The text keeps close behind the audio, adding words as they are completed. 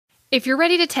If you're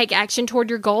ready to take action toward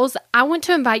your goals, I want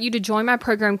to invite you to join my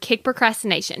program, Kick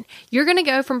Procrastination. You're going to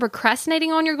go from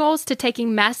procrastinating on your goals to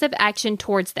taking massive action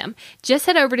towards them. Just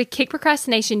head over to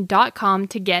kickprocrastination.com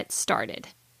to get started.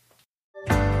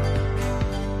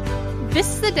 This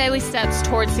is the Daily Steps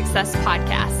Towards Success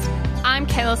podcast. I'm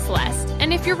Kayla Celeste,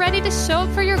 and if you're ready to show up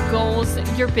for your goals,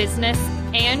 your business,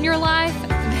 and your life,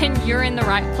 then you're in the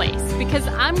right place, because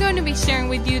I'm going to be sharing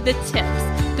with you the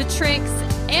tips, the tricks,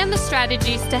 and the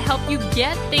strategies to help you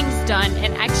get things done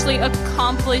and actually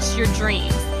accomplish your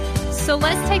dreams. So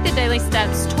let's take the daily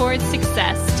steps towards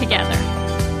success together.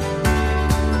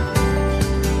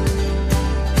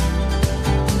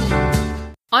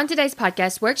 On today's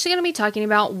podcast, we're actually going to be talking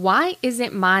about why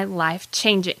isn't my life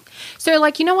changing? So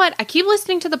you know what? I keep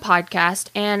listening to the podcast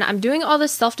and I'm doing all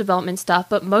this self-development stuff,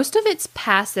 but most of it's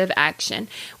passive action,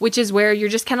 which is where you're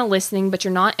just kind of listening, but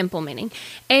you're not implementing.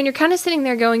 And you're kind of sitting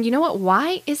there going, you know what?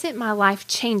 Why isn't my life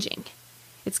changing?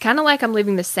 It's kind of like I'm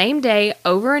living the same day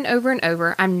over and over and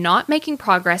over. I'm not making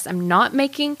progress. I'm not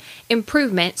making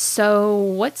improvement. So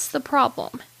what's the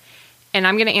problem? And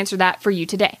I'm going to answer that for you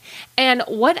today. And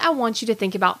what I want you to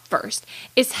think about first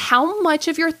is how much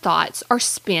of your thoughts are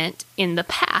spent in the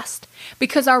past.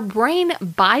 Because our brain,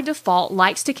 by default,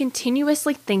 likes to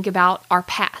continuously think about our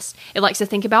past. It likes to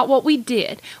think about what we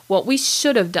did, what we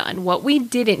should have done, what we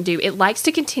didn't do. It likes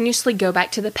to continuously go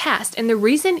back to the past. And the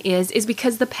reason is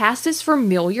because the past is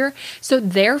familiar, so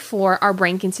therefore our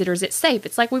brain considers it safe.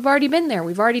 It's like we've already been there.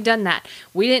 We've already done that.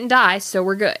 We didn't die, so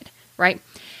we're good, right?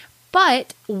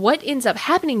 But what ends up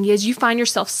happening is you find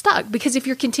yourself stuck, because if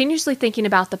you're continuously thinking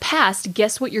about the past,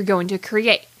 guess what you're going to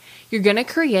create? You're going to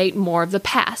create more of the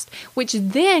past, which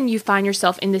then you find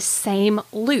yourself in the same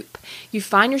loop. You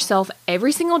find yourself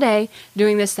every single day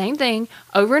doing the same thing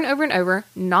over and over and over,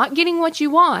 not getting what you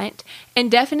want,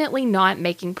 and definitely not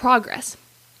making progress.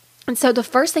 And so the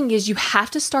first thing is you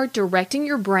have to start directing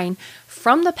your brain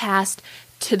from the past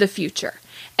to the future.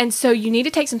 And so you need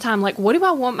to take some time, like, what do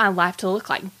I want my life to look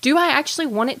like? Do I actually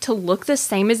want it to look the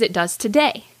same as it does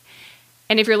today?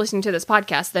 And if you're listening to this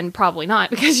podcast, then probably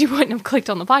not, because you wouldn't have clicked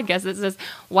on the podcast that says,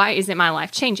 why isn't my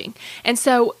life changing? And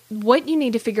so what you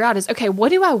need to figure out is, okay, what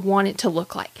do I want it to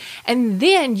look like? And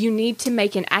then you need to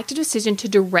make an active decision to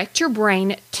direct your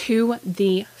brain to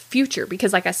the future,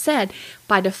 because like I said,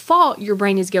 by default, your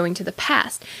brain is going to the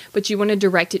past, but you want to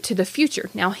direct it to the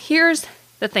future. Now, here's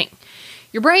the thing.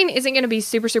 Your brain isn't going to be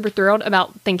super thrilled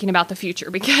about thinking about the future,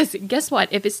 because guess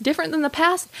what? If it's different than the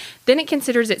past, then it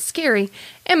considers it scary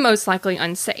and most likely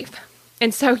unsafe.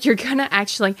 And so you're going to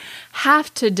actually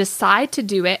have to decide to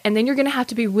do it, and then you're going to have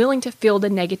to be willing to feel the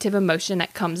negative emotion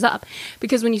that comes up.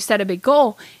 Because when you set a big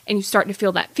goal and you start to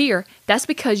feel that fear, that's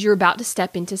because you're about to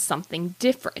step into something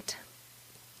different.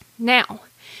 Now,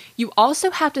 you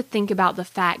also have to think about the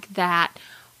fact that,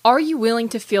 are you willing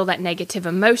to feel that negative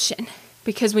emotion?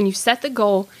 Because when you set the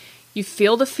goal, you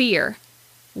feel the fear,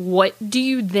 what do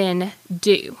you then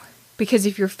do? Because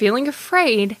if you're feeling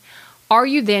afraid, are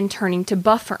you then turning to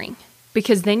buffering?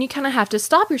 Because then you kind of have to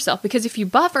stop yourself, because if you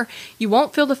buffer, you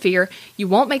won't feel the fear, you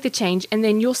won't make the change, and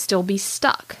then you'll still be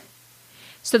stuck.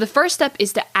 So the first step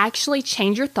is to actually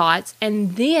change your thoughts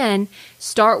and then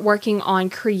start working on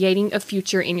creating a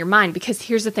future in your mind. Because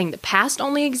here's the thing, the past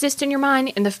only exists in your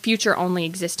mind and the future only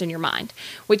exists in your mind,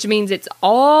 which means it's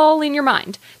all in your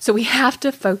mind. So we have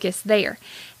to focus there.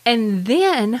 And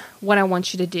then what I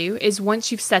want you to do is,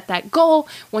 once you've set that goal,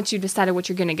 once you've decided what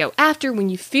you're going to go after, when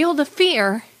you feel the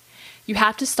fear, you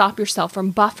have to stop yourself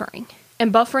from buffering.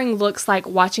 And buffering looks like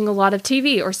watching a lot of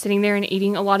TV or sitting there and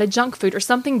eating a lot of junk food or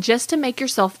something, just to make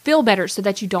yourself feel better so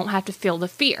that you don't have to feel the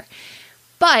fear.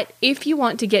 But if you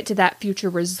want to get to that future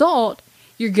result,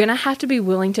 you're going to have to be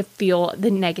willing to feel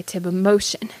the negative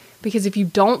emotion. Because if you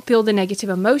don't feel the negative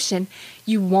emotion,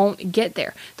 you won't get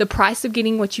there. The price of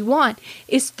getting what you want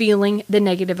is feeling the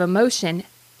negative emotion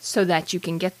so that you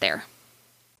can get there.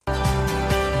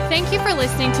 Thank you for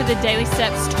listening to the Daily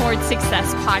Steps Towards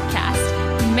Success podcast.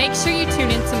 Make sure you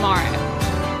tune in tomorrow.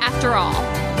 After all,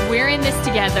 we're in this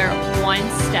together, one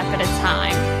step at a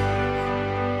time.